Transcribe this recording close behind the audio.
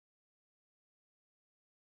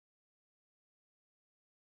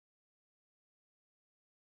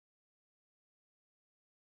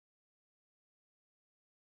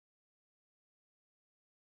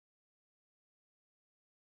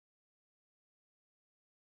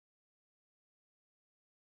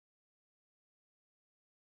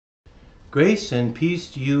Grace and peace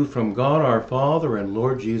to you from God our Father and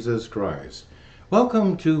Lord Jesus Christ.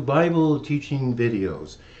 Welcome to Bible teaching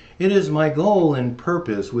videos. It is my goal and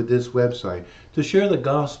purpose with this website to share the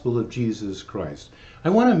gospel of Jesus Christ. I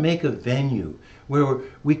want to make a venue where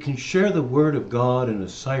we can share the word of God in a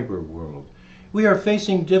cyber world. We are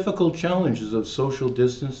facing difficult challenges of social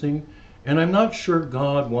distancing, and I'm not sure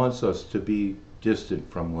God wants us to be distant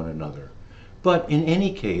from one another. But in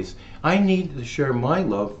any case, I need to share my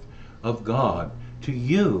love of God to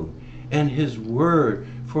you and His Word,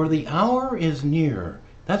 for the hour is near.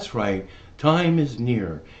 That's right, time is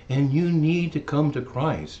near, and you need to come to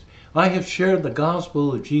Christ. I have shared the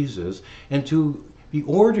gospel of Jesus, and to be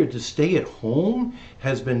ordered to stay at home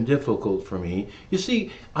has been difficult for me. You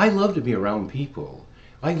see, I love to be around people.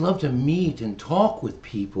 I love to meet and talk with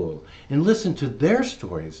people and listen to their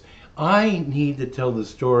stories. I need to tell the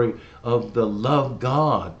story of the love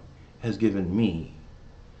God has given me.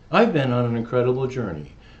 I've been on an incredible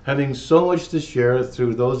journey, having so much to share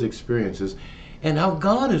through those experiences and how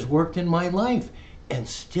God has worked in my life and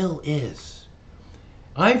still is.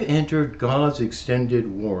 I've entered God's extended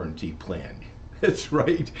warranty plan. That's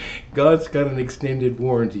right, God's got an extended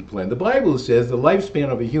warranty plan. The Bible says the lifespan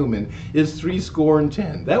of a human is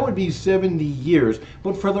 70. That would be 70 years,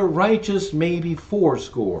 but for the righteous, maybe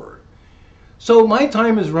 80. So my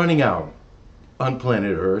time is running out on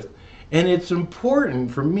planet Earth. And it's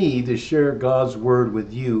important for me to share God's word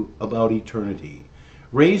with you about eternity.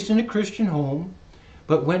 Raised in a Christian home,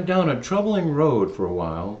 but went down a troubling road for a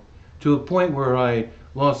while to a point where I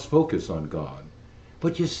lost focus on God.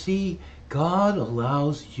 But you see, God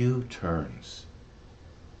allows U-turns.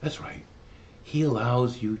 That's right. He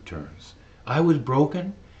allows U-turns. I was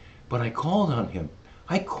broken, but I called on Him.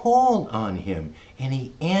 I called on Him, and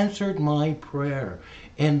He answered my prayer,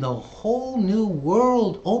 and the whole new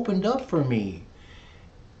world opened up for me.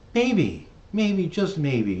 Maybe, just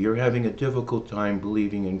maybe, you're having a difficult time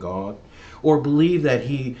believing in God, or believe that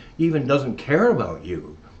He even doesn't care about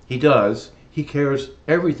you. He does. He cares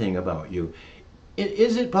everything about you.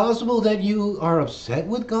 Is it possible that you are upset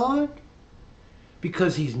with God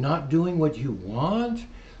because He's not doing what you want,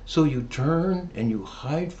 so you turn and you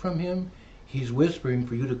hide from Him? He's whispering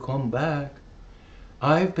for you to come back.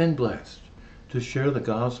 I've been blessed to share the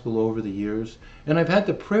gospel over the years, and I've had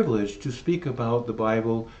the privilege to speak about the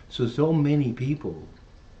Bible to so many people.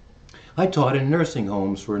 I taught in nursing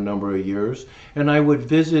homes for a number of years, and I would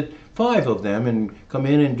visit 5 of them and come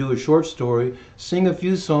in and do a short story, sing a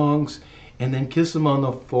few songs, and then kiss them on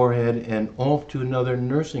the forehead and off to another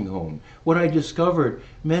nursing home. What I discovered,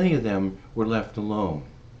 many of them were left alone.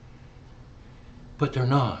 But they're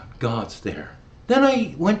not. God's there. Then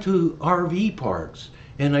I went to RV parks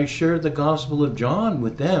and I shared the Gospel of John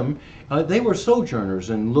with them. They were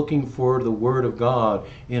sojourners and looking for the Word of God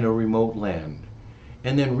in a remote land.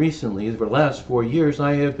 And then recently, for the last 4 years,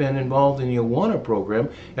 I have been involved in the Awana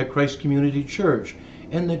program at Christ Community Church.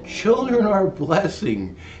 And the children are a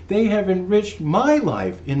blessing. They have enriched my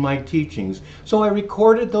life in my teachings. So I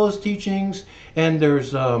recorded those teachings, and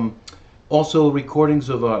there's also recordings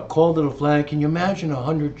of a call to the flag. Can you imagine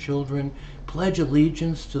 100 children pledge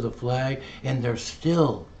allegiance to the flag and they're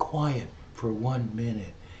still quiet for 1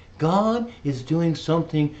 minute? God is doing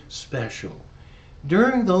something special.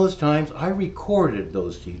 During those times, I recorded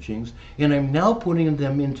those teachings and I'm now putting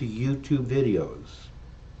them into YouTube videos.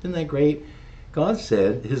 Isn't that great? God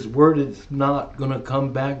said His word is not going to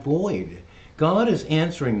come back void. God is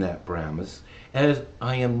answering that promise as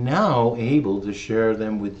I am now able to share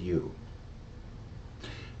them with you.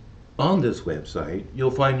 On this website, you'll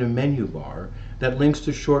find a menu bar that links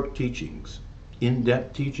to short teachings,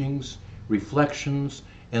 in-depth teachings, reflections,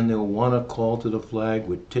 and they'll want to call to the flag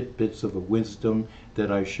with tidbits of wisdom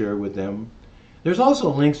that I share with them. There's also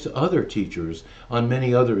links to other teachers on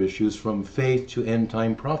many other issues, from faith to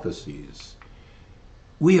end-time prophecies.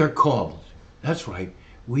 We are called. That's right.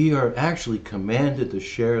 We are actually commanded to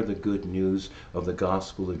share the good news of the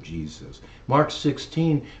gospel of Jesus. Mark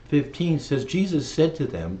 16:15 says, Jesus said to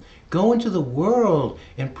them, "Go into the world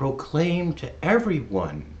and proclaim to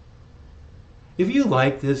everyone." If you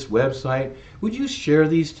like this website, would you share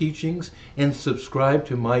these teachings and subscribe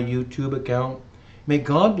to my YouTube account? May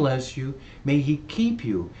God bless you. May He keep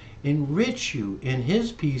you, enrich you in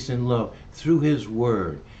His peace and love through His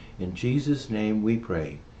word. In Jesus' name we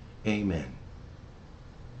pray. Amen.